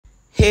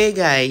Hey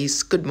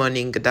guys, good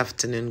morning, good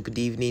afternoon, good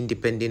evening,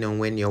 depending on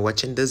when you're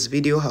watching this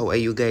video. How are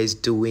you guys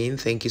doing?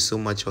 Thank you so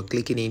much for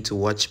clicking in to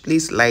watch.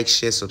 Please like,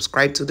 share,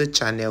 subscribe to the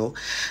channel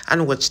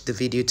and watch the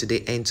video to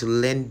the end to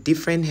learn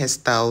different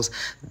hairstyles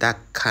that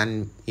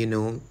can,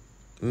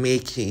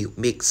 make you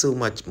make so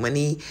much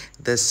money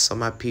this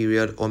summer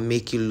period or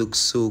make you look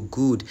so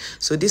good.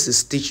 So this is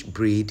stitch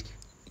braid.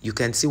 You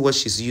can see what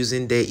she's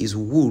using there is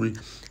wool,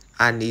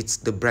 and it's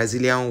the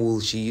Brazilian wool.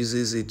 She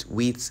uses it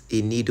with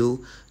a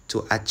needle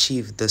to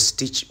achieve the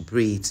stitch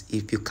braids.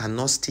 If you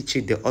cannot stitch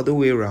it the other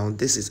way around,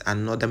 this is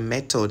another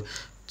method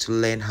to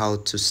learn how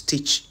to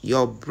stitch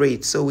your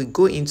braid. So we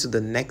go into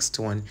the next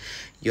one.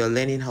 You're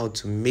learning how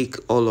to make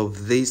all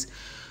of this.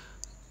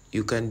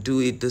 You can do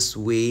it this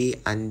way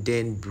and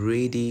then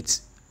braid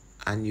it,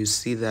 and you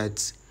see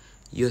that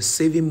you're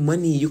saving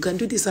money. You can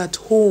do this at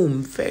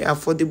home. Very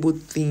affordable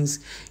things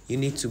you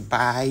need to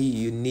buy.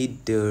 You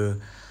need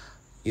the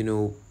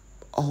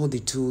all the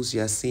tools you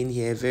are seeing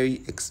here.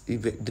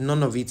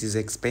 None of it is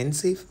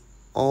expensive,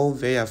 all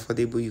very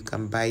affordable. You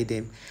can buy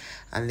them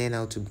and learn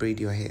how to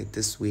braid your hair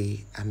this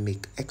way and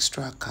make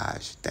extra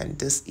cash. Then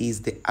this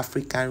is the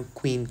African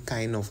queen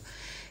kind of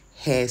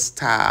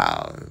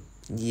hairstyle.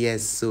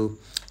 Yes, so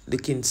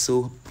looking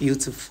so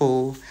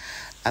beautiful.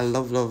 I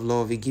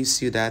love. It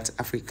gives you that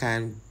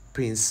African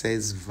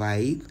princess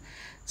vibe.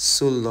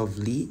 So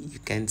lovely. You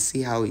can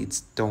see how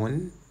it's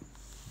done,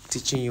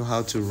 teaching you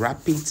how to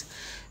wrap it.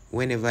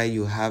 Whenever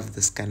you have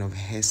this kind of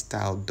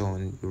hairstyle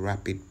done, you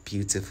wrap it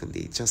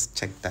beautifully. Just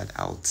check that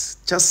out.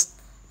 Just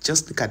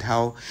look at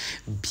how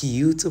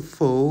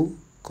beautiful.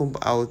 Come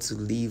out to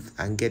leave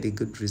and get a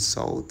good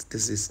result.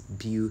 This is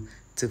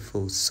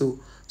beautiful. So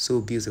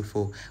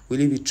beautiful. Will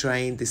you be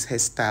trying these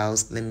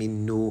hairstyles? Let me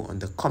know on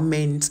the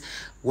comments.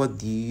 What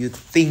do you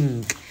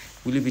think?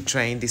 Will you be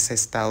trying these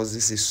hairstyles?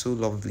 This is so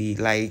lovely.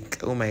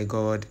 Like, oh my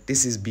god,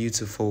 this is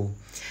beautiful.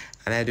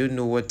 And I don't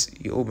know what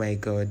oh my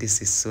god,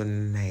 this is so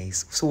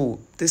nice.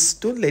 So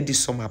don't let this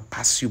summer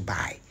pass you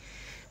by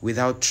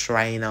without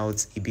trying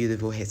out a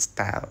beautiful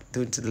hairstyle.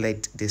 Don't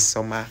let the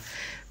summer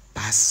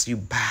pass you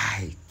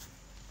by.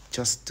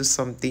 Just do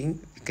something.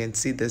 You can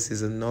see this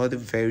is another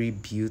very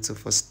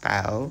beautiful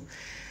style,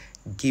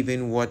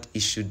 given what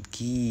it should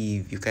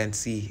give. You can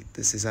see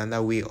this is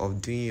another way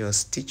of doing your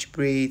stitch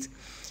braid.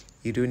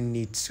 You don't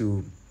need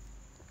to.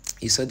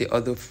 You saw the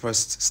other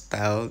first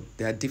style.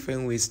 There are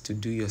different ways to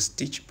do your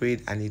stitch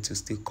braid and it will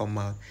still come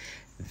out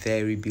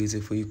very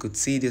beautiful. You could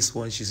see this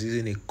one, she's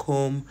using a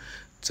comb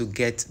to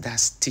get that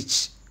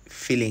stitch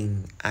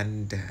filling,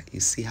 and you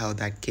see how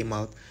that came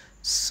out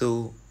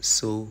so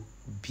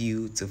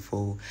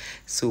beautiful.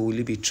 So will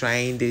you be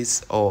trying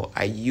this, or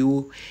are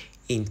you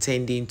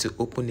intending to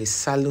open a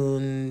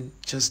salon?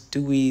 Just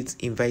do it.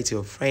 Invite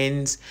your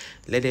friends,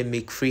 let them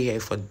make free hair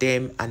for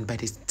them, and by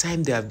the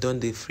time they have done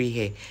the free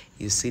hair,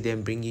 you see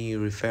them bringing you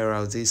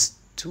referrals. This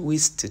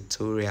twist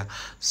tutorial,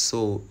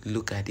 so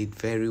look at it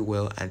very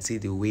well and see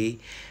the way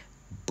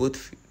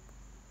both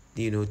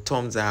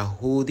thumbs are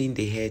holding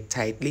the hair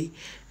tightly,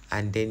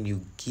 and then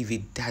you give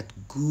it that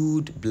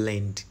good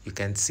blend. You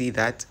can see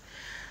that,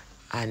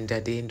 and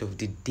at the end of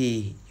the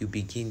day you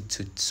begin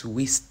to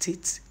twist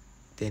it,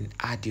 then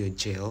add your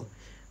gel,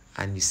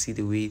 and you see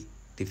the way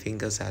the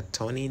fingers are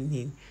turning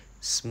in,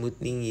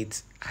 smoothing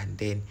it, and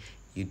then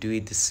you do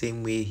it the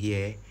same way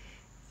here.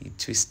 You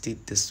twist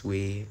it this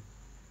way,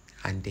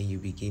 and then you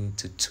begin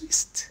to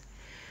twist.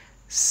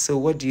 So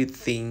what do you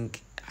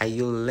think? Are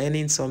you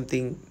learning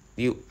something?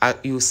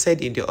 You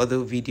said in the other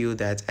video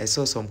that I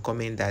saw some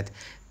comment that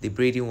the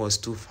braiding was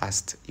too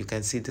fast. You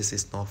can see this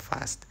is not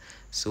fast.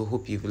 So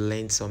hope you've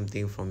learned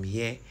something from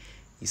here.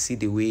 You see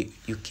the way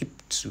you keep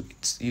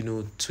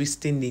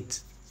twisting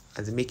it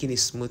and making it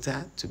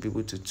smoother to be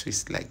able to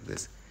twist like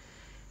this.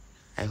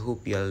 I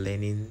hope you're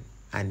learning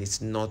and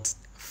it's not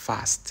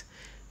fast.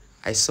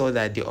 I saw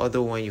that the other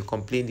one you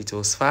complained it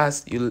was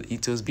fast.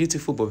 It was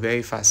beautiful but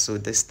very fast. So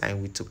this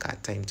time we took our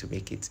time to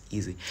make it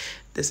easy.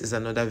 This is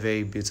another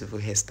very beautiful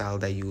hairstyle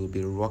that you will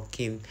be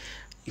rocking.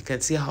 You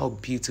can see how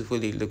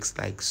beautiful it looks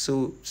like.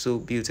 So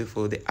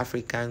beautiful. The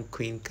African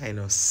queen kind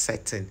of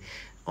setting.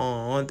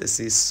 Oh,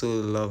 this is so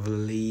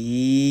lovely.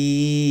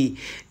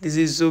 This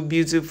is so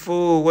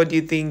beautiful. What do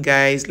you think,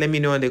 guys? Let me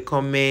know in the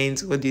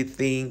comments. What do you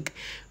think?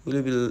 Will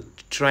you be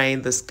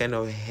trying this kind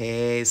of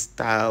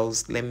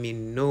hairstyles? Let me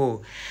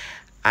know,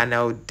 and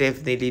I'll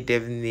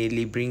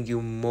definitely bring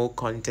you more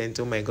content.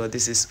 Oh my god,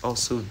 this is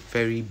also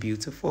very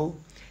beautiful.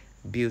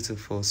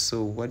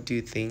 So what do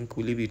you think?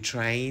 Will you be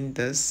trying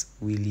this?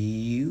 Will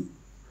you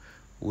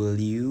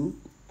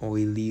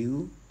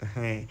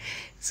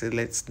so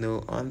let's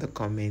know on the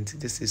comment.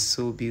 This is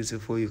so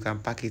beautiful. You can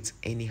pack it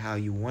anyhow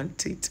you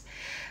want it,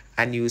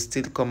 and you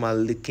still come out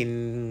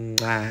looking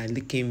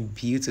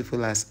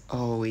beautiful as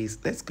always.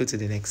 Let's go to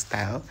the next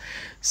style.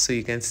 So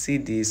you can see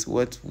this.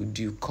 What would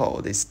you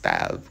call this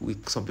style?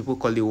 Some people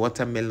call it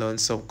watermelon,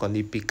 some call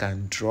it pick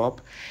and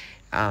drop.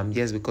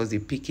 Yes, because they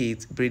pick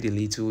it, braid a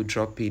little,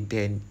 drop it,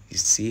 then you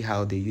see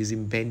how they're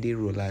using bending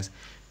rollers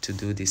to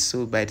do this.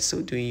 So by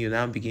so doing, you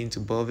now begin to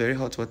boil very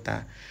hot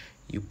water.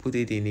 You put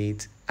it in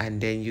it and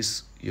then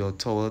use your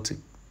towel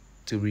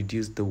to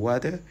reduce the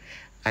water,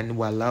 and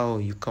voila,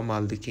 you come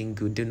out looking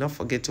good. Do not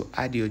forget to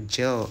add your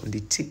gel on the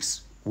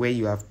tips where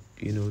you have,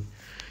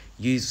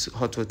 use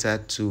hot water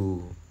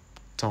to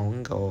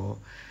tongue, or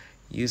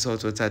use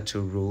hot water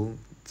to roll,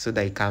 so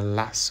that it can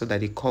last, so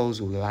that the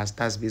curls will last.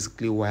 That's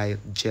basically why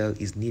gel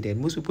is needed.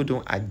 Most people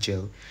don't add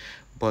gel,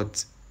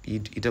 but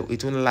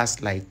it won't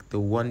last like the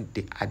one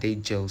they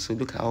added gel. So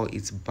look how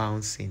it's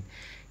bouncing.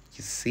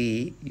 You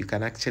see, you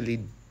can actually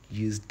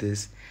use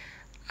this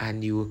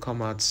and you will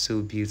come out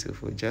so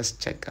beautiful.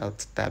 Just check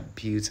out that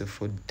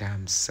beautiful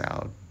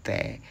damsel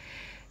there.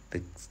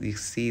 You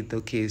see it.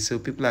 Okay, so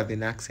people have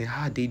been asking,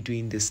 how are they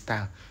doing this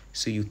style?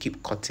 So you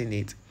keep cutting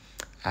it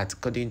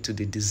according to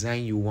the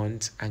design you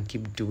want and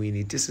keep doing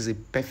it. This is a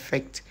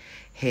perfect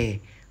hair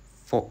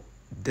for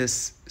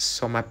this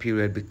summer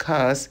period,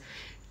 because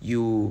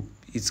you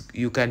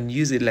can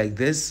use it like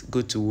this,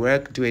 go to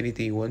work, do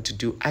anything you want to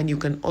do, and you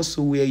can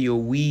also wear your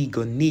wig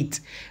on it,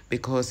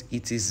 because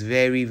it is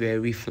very,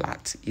 very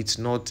flat. It's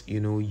not,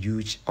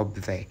 huge up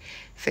there.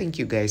 Thank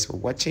you guys for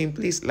watching.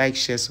 Please like,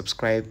 share,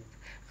 subscribe,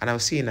 and I'll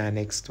see you in our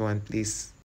next one. Please.